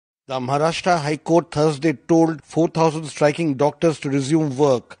The Maharashtra High Court Thursday told 4,000 striking doctors to resume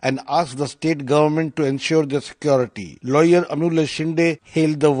work and asked the state government to ensure their security. Lawyer Amulya Shinde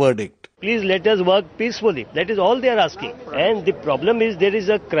hailed the verdict. Please let us work peacefully. That is all they are asking. And the problem is there is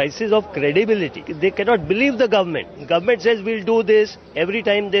a crisis of credibility. They cannot believe the government. The government says we'll do this. Every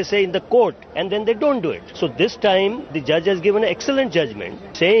time they say in the court and then they don't do it. So this time the judge has given an excellent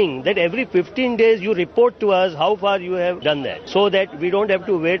judgment saying that every 15 days you report to us how far you have done that so that we don't have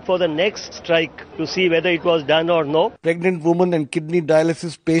to wait for the next strike to see whether it was done or no. Pregnant women and kidney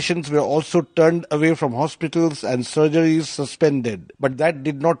dialysis patients were also turned away from hospitals and surgeries suspended. But that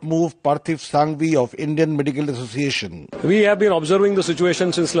did not move Parthiv Sangvi of Indian Medical Association. We have been observing the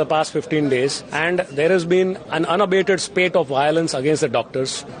situation since the past 15 days and there has been an unabated spate of violence against the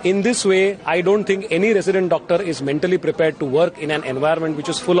doctors. In this way, I don't think any resident doctor is mentally prepared to work in an environment which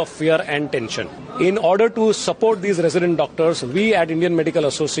is full of fear and tension. In order to support these resident doctors, we at Indian Medical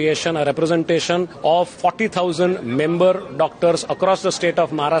Association, a representation of 40,000 member doctors across the state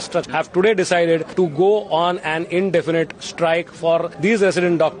of Maharashtra, have today decided to go on an indefinite strike for these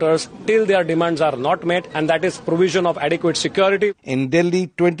resident doctors till their demands are not met, and that is provision of adequate security. In Delhi,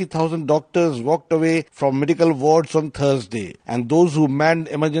 20,000 doctors walked away from medical wards on Thursday, and those who manned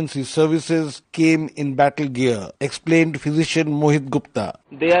emergency services came in battle gear, explained physician Mohit Gupta.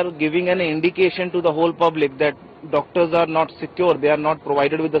 They are giving an indication to the whole public that doctors are not secure, they are not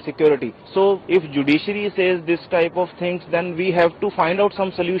provided with the security. So if judiciary says this type of things, then we have to find out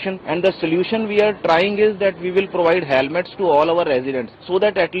some solution, and the solution we are trying is that we will provide helmets to all our residents so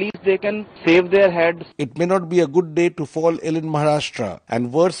that at least they can save their heads. It may not be a good day to fall ill in Maharashtra,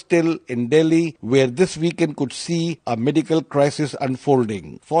 and worse still in Delhi, where this weekend could see a medical crisis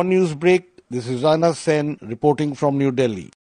unfolding. For Newsbreak, this is Rana Senn reporting from New Delhi.